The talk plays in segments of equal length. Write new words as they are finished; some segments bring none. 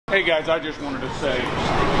Hey guys, I just wanted to say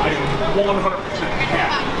I am 100%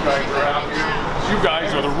 happy you guys are out here. You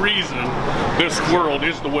guys are the reason this world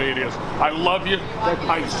is the way it is. I love you.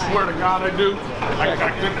 I swear to God I do.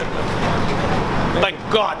 Thank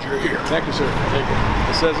God you're here. Thank you, sir. Thank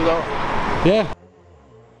you. It says it all. Yeah.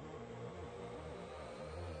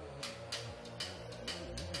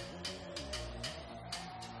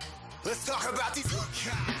 Let's talk about these good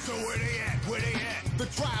cops. So where they at? Where they at? The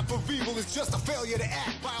triumph of evil is just a failure to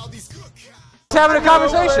act by all these good cops. Having a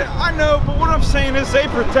conversation. I know, but what I'm saying is they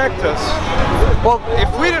protect us. Well, if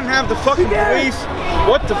we didn't have the fucking police,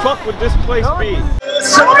 what the fuck would this place be?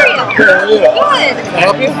 How are you? Good. Can I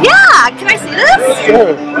help you? Yeah. Can I see this?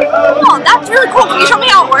 Sure. Oh, that's really cool. Can you show me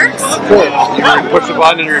how it works? Sure. You can push the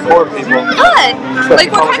button and record people. Good. Like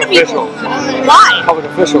what kind of people? Why? Public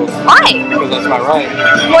officials. Why? Because that's my right.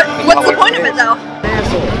 What's the point of it though?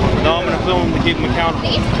 No, I'm gonna film them to keep them accountable.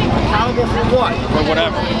 Accountable for what? For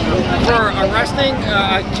whatever. For arresting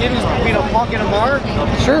a kid who's being a punk in a bar?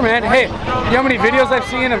 Sure, man. Hey, you know how many videos I've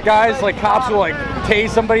seen of guys, like cops who like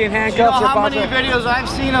tase somebody in handcuffs? You know or how many videos I've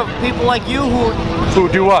seen of people like you who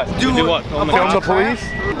do what? Do what? Film the police?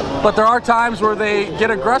 But there are times where they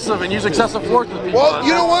get aggressive and use excessive force with people. Well,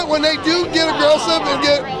 you know what? When they do get aggressive and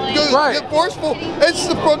get forceful, it's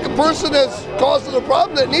the fucking person that's causing the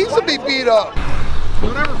problem that needs to be beat up.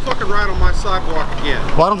 Don't ever fucking ride on my sidewalk again.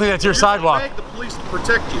 Well, I don't think that's your sidewalk. You will beg the police to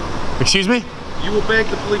protect you. Excuse me? You will beg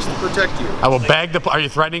the police to protect you. I will beg the. Are you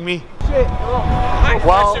threatening me?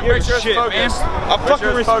 Well, shit, man. I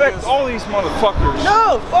fucking respect all these motherfuckers.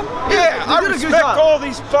 No, fuck. Yeah, I respect all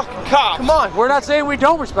these fucking cops. Come on. We're not saying we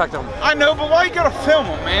don't respect them. I know, but why you gotta film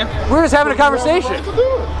them, man? We're just having a conversation.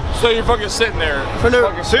 So you're fucking sitting there.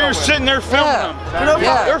 So you're sitting there filming them.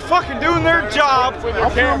 Yeah. They're fucking doing their job with their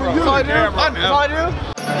camera. I do.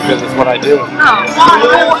 Because it's what I do. Oh.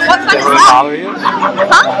 What fun is Does it that? bother you?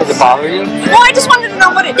 Huh? Does it bother you? Well, I just wanted to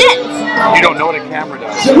know what it did. You don't know what a camera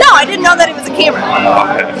does. No, I didn't know that it was a camera.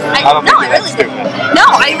 Okay. No,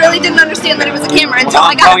 I really didn't understand that it was a camera until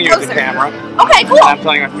I got telling closer. you it's a camera. Okay, cool. I'm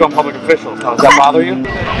telling you I film public officials. Does that bother you?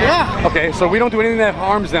 Yeah. Okay, so we don't do anything that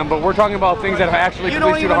harms them, but we're talking about things that actually You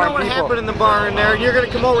don't police do even to know harm what people. happened in the bar in there, and you're gonna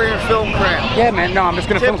come over here and film crap. Yeah, man, no, I'm just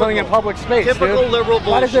gonna film something in public space, Typical dude. liberal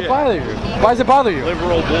bullshit. Why does it bother you? Why does it bother you?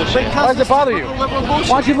 Liberal bullshit. Why does it bother you?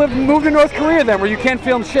 Why don't you move to North Korea then, where you can't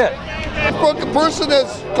film shit? The fucking person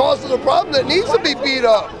that's causing the problem that needs to be beat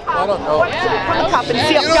up. I don't know. Cop and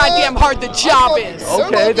see how goddamn hard the job is.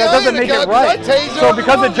 Okay, that doesn't make it right. So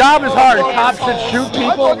because the job is hard, cops should shoot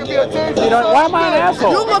people? You know, why am I an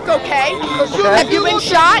asshole? You look okay. Have you been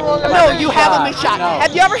shot? No, you haven't been shot. No.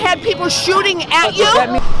 Have you ever had people shooting at you?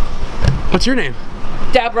 What's your name?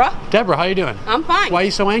 Deborah. Deborah, how you doing? I'm fine. Why are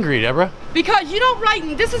you so angry, Deborah? Because you don't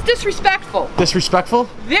write, this is disrespectful. Disrespectful?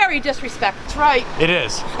 Very disrespectful. That's right. It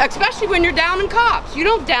is. Especially when you're downing cops. You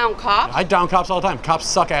don't down cops. I down cops all the time. Cops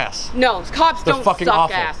suck ass. No, cops They're don't fucking suck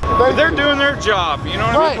awful. ass. They're doing their job, you know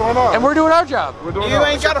what I mean? And we're doing our job. You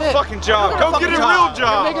ain't got a fucking job. Go get a real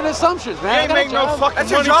job. You're making assumptions, man. You ain't making no fucking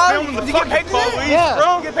money filming the fucking police,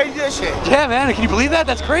 bro. You get paid to do that shit. Yeah, man. Can you believe that?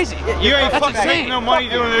 That's crazy. You ain't That's fucking insane. making no money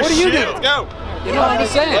doing this What do shit. you do? Let's go. You know what I'm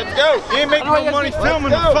saying? Let's go. You ain't making no money filming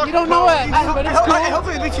the fucking You don't know it, but it's cool.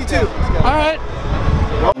 Hopefully it beats you too. All right.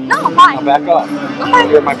 No, I'm fine. I'll back up. Okay.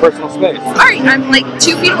 You're in my personal space. Alright, I'm like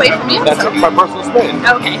 2 feet away from you. That's my personal space.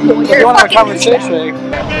 Okay, cool. If you want to have a fucking conversation,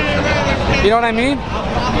 you know what I mean?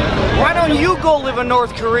 Why don't you go live in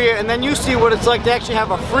North Korea and then you see what it's like to actually have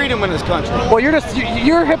a freedom in this country? Well,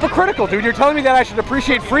 you're hypocritical, dude. You're telling me that I should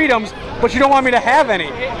appreciate freedoms, but you don't want me to have any.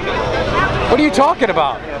 What are you talking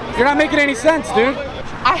about? You're not making any sense, dude.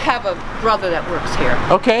 I have a brother that works here.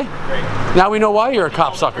 Okay. Now we know why you're a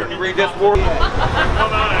cop sucker. You read this word?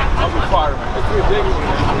 I'm a fireman.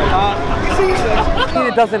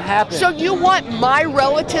 It doesn't happen. So you want my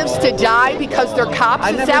relatives to die because they're cops?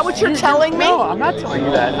 Is that what you're telling me? No, I'm not telling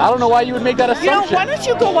you that. I don't know why you would make that assumption. You know, why don't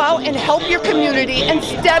you go out and help your community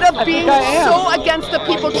instead of being so against the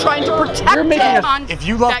people trying to protect them? If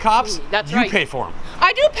you love cops, That's you right. pay for them.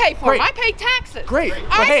 I do pay for them. Great. I pay taxes. Great.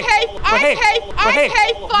 I pay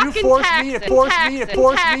fucking You force taxes. me to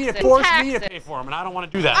pay for them, and I don't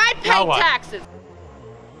want to do that. I Now pay what? taxes.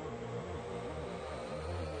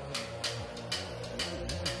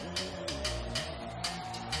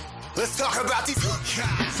 Let's talk about these good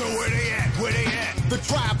cops. So where they at? Where they at? The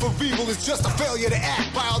triumph of evil is just a failure to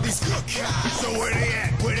act by all these good cops. So where they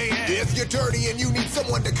at? Where they at? If you're dirty and you need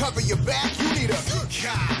someone to cover your back, you need a good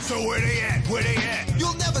cop. So where they at? Where they at?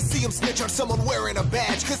 You'll never see them snitch on someone wearing a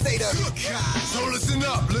badge, cause they the good cops. So listen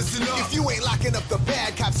up, listen up. If you ain't locking up the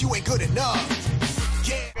bad cops, you ain't good enough.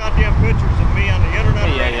 Yeah. Goddamn pictures of me on the internet.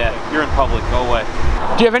 Yeah. You're in public. Go away.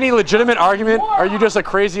 Do you have any legitimate argument? Or are you just a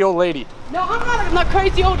crazy old lady? No, I'm not a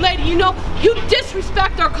crazy old lady. You know, you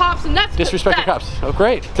disrespect our cops, and that's Disrespect the pathetic. cops. Oh,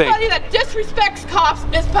 great. Anybody that disrespects cops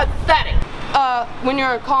is pathetic. When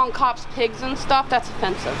you're calling cops pigs and stuff, that's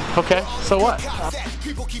offensive. Okay, so what?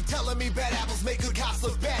 People keep telling me bad apples make good cops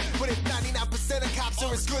look bad. But if 99% of cops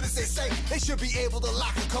are as good as they say, they should be able to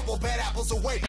lock a couple bad apples away.